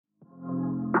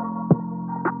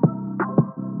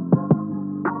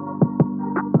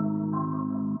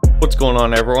What's going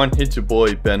on, everyone? It's your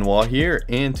boy Benoit here,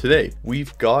 and today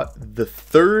we've got the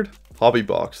third hobby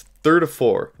box, third of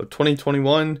 4 of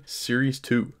 2021 Series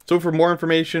 2. So for more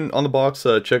information on the box,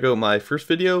 check out my first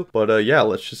video. But yeah,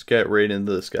 let's just get right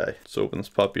into this guy. Let's open this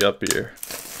puppy up here.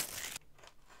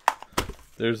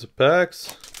 There's the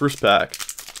packs. First pack.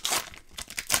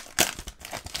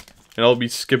 And I'll be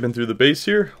skipping through the base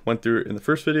here. Went through it in the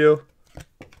first video.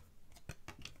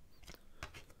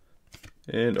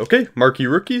 And okay, marquee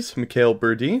rookies, Mikhail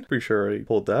Berdin. Pretty sure I already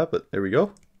pulled that, but there we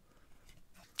go.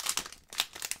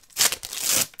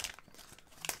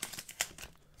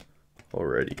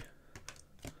 Alrighty.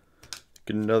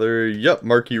 Get another, yep,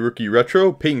 marquee rookie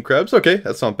retro, Peyton Krebs. Okay,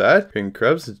 that's not bad. Peyton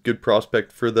Krebs is a good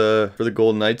prospect for the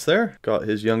Golden Knights there. Got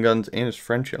his Young Guns and his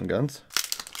French Young Guns.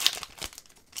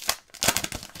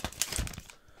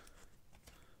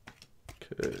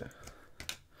 Okay.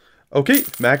 Okay,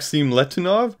 Maxim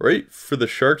Letunov, right, for the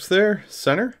Sharks there,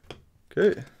 center.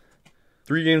 Okay.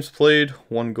 3 games played,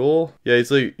 1 goal. Yeah, he's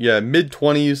like, yeah,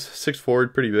 mid-20s, 6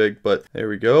 forward, pretty big, but there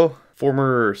we go.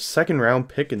 Former 2nd round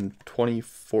pick in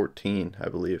 2014, I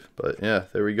believe. But yeah,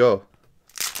 there we go.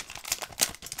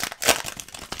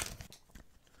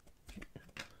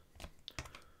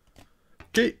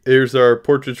 Okay, here's our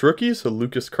Portraits rookies, so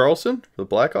Lucas Carlson for the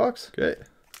Blackhawks. Okay.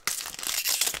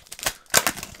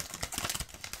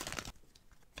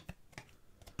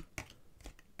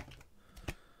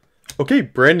 Okay,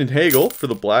 Brandon Hagel for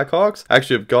the Blackhawks.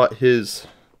 Actually, I've got his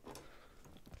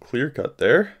clear cut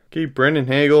there. Okay, Brandon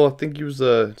Hagel. I think he was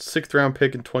a 6th round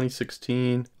pick in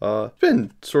 2016.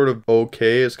 Been sort of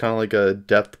okay. It's kind of like a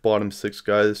depth bottom 6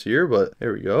 guy this year, but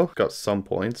there we go. Got some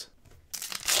points.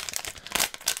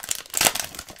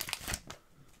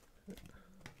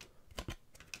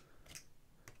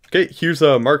 Okay, here's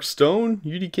Mark Stone,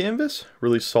 UD Canvas.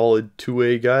 Really solid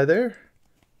 2-way guy there.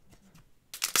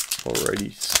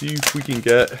 Alrighty, see if we can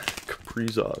get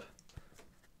Kaprizov.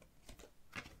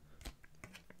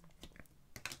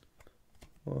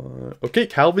 Okay,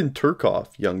 Calvin Turkov,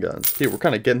 Young Guns. Okay, we're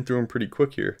kind of getting through them pretty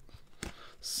quick here.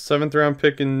 7th round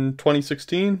pick in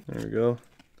 2016. There we go.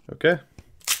 Okay.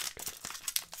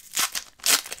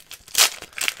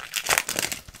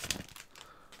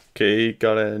 Okay,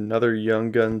 got another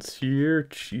Young Guns here.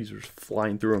 Jeez, we're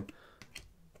flying through them.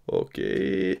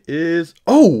 Okay,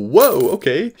 oh, whoa,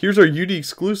 okay. Here's our UD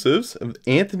exclusives of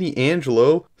Anthony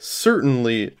Angelo.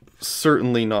 Certainly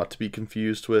not to be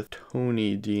confused with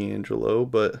Tony DeAngelo,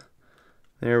 but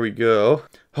there we go.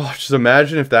 Oh, just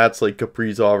imagine if that's like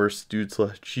Kaprizov or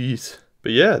Stützle. Jeez.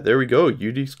 But yeah, there we go.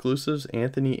 UD exclusives,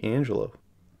 Anthony Angelo.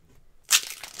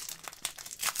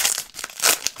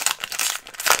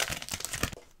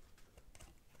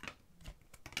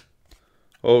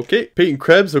 Okay, Peyton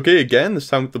Krebs, okay, again, this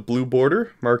time with the blue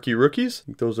border, marquee rookies. I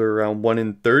think those are around 1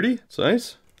 in 30. It's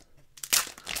nice.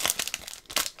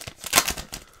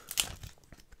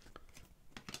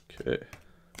 Okay.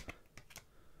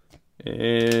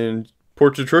 And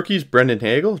Portraits rookies, Brendan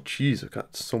Hagel. Jeez, I've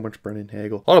got so much Brendan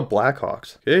Hagel. A lot of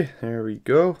Blackhawks. Okay, there we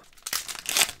go.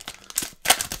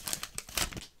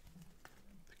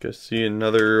 I see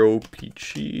another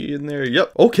OPG in there.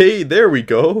 Yep. Okay, there we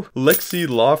go. Alexis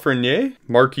Lafreniere,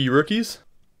 marquee rookies.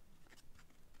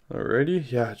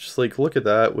 Alrighty. Yeah, just like look at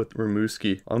that with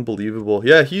Rimouski. Unbelievable.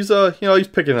 Yeah, he's you know, he's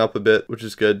picking up a bit, which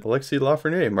is good. Alexis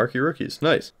Lafreniere, marquee rookies.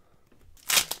 Nice.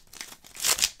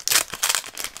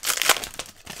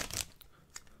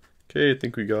 Okay, I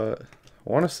think we got, I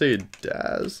want to say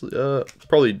Daz,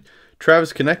 probably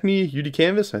Travis Konechny, UD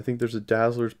Canvas. I think there's a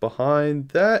Dazzlers behind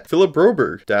that. Philip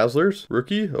Broberg, Dazzlers,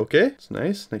 rookie. Okay, it's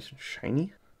nice and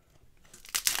shiny.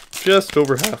 Just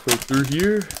over halfway through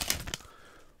here.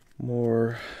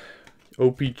 More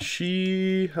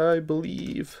OPG, I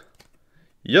believe.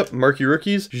 Yep, marquee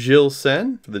rookies. Gilles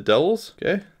Sen for the Devils.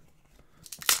 Okay.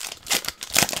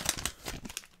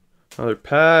 Another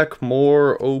pack,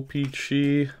 more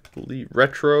OPG. Believe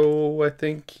retro, I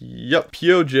think. Yep,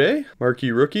 POJ,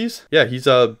 marquee rookies. Yeah, he's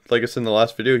like I said in the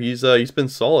last video, he's been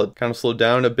solid. Kind of slowed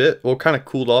down a bit. Well, kind of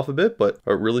cooled off a bit, but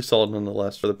really solid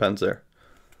nonetheless for the Pens there.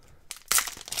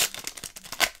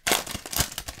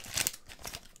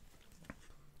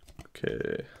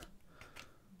 Okay.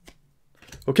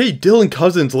 Okay, Dylan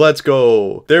Cousins, let's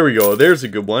go. There we go. There's a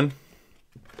good one.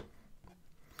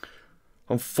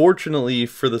 Unfortunately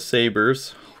for the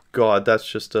Sabres, God, that's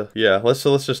just a, yeah, let's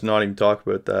just not even talk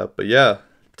about that. But yeah,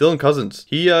 Dylan Cousins,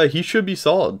 he should be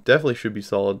solid. Definitely should be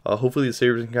solid. Hopefully the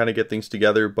Sabres can kind of get things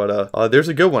together. But there's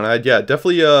a good one. Yeah,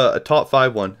 definitely a top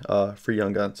 5 one for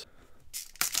Young Guns.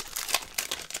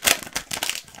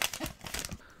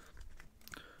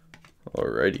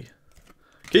 Alrighty.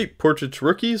 Okay, Portraits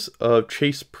rookies of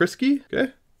Chase Prisky.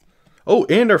 Okay. Oh,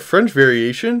 and our French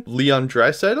variation, Leon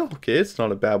Draisaitl. Okay, it's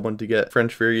not a bad one to get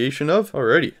French variation of.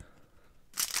 Alrighty.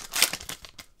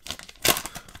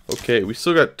 Okay, we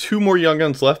still got 2 more Young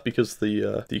Guns left because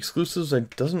the exclusives I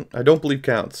don't believe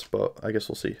counts, but I guess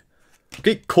we'll see.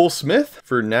 Okay, Cole Smith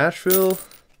for Nashville,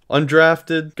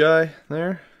 undrafted guy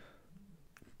there.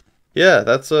 Yeah,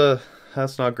 that's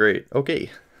not great. Okay.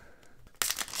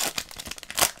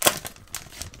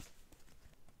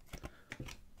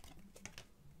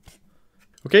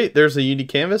 Okay, there's a Uni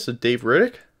canvas of Dave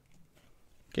Riddick.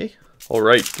 Okay. All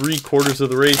right, 3/4 of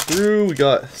the way through. We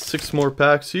got 6 more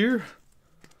packs here.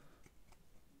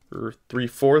 Or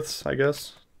 3/4, I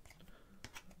guess.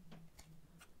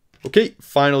 Okay,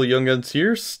 final Young Guns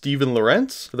here. Steven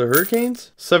Lorentz for the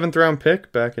Hurricanes. 7th round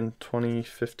pick back in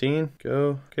 2015.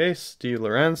 Go. Okay, Steve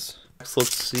Lorentz.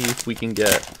 Let's see if we can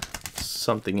get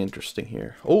something interesting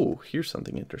here. Oh, here's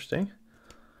something interesting.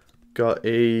 Got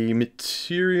a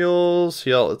materials.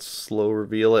 Yeah, let's slow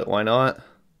reveal it. Why not?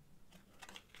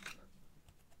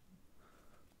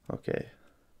 Okay.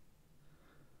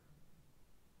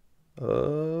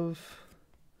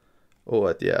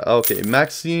 Yeah, okay,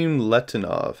 Maxim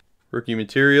Letunov. Rookie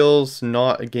materials,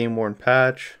 not a game worn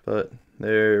patch, but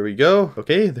there we go.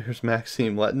 Okay, there's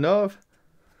Maxim Letunov.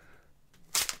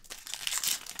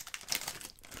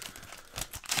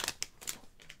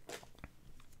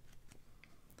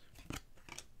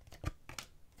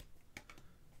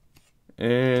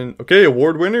 And okay,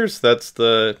 award winners, that's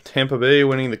the Tampa Bay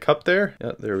winning the cup there.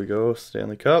 Yeah, there we go,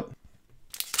 Stanley Cup.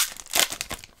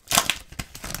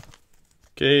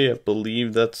 Okay, I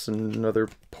believe that's another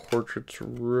Portraits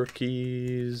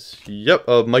Rookies. Yep,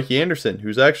 Mikey Anderson,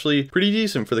 who's actually pretty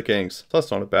decent for the Kings. So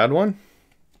that's not a bad one.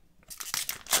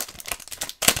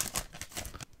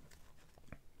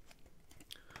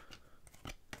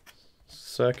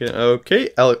 Second, okay,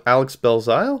 Alex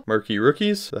Belzile, Marquee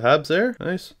Rookies, the Habs there,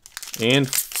 nice. And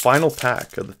final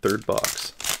pack of the 3rd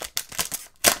box.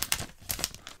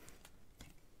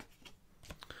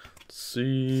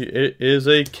 See, it is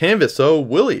a canvas. Oh,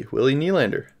 Willie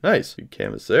Nylander. Nice. Big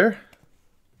canvas there.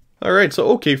 Alright, so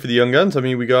okay for the Young Guns. I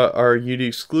mean, we got our UD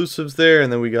exclusives there,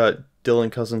 and then we got Dylan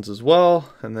Cousins as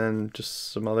well, and then just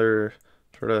some other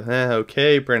sort of,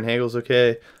 okay. Brent Hagel's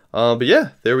okay. But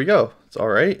yeah, there we go. It's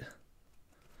alright.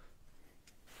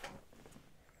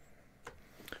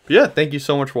 Yeah, thank you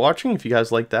so much for watching. If you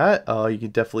guys like that, you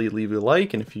can definitely leave a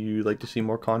like, and if you like to see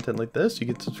more content like this, you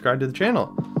can subscribe to the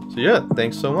channel. So yeah,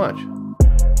 thanks so much.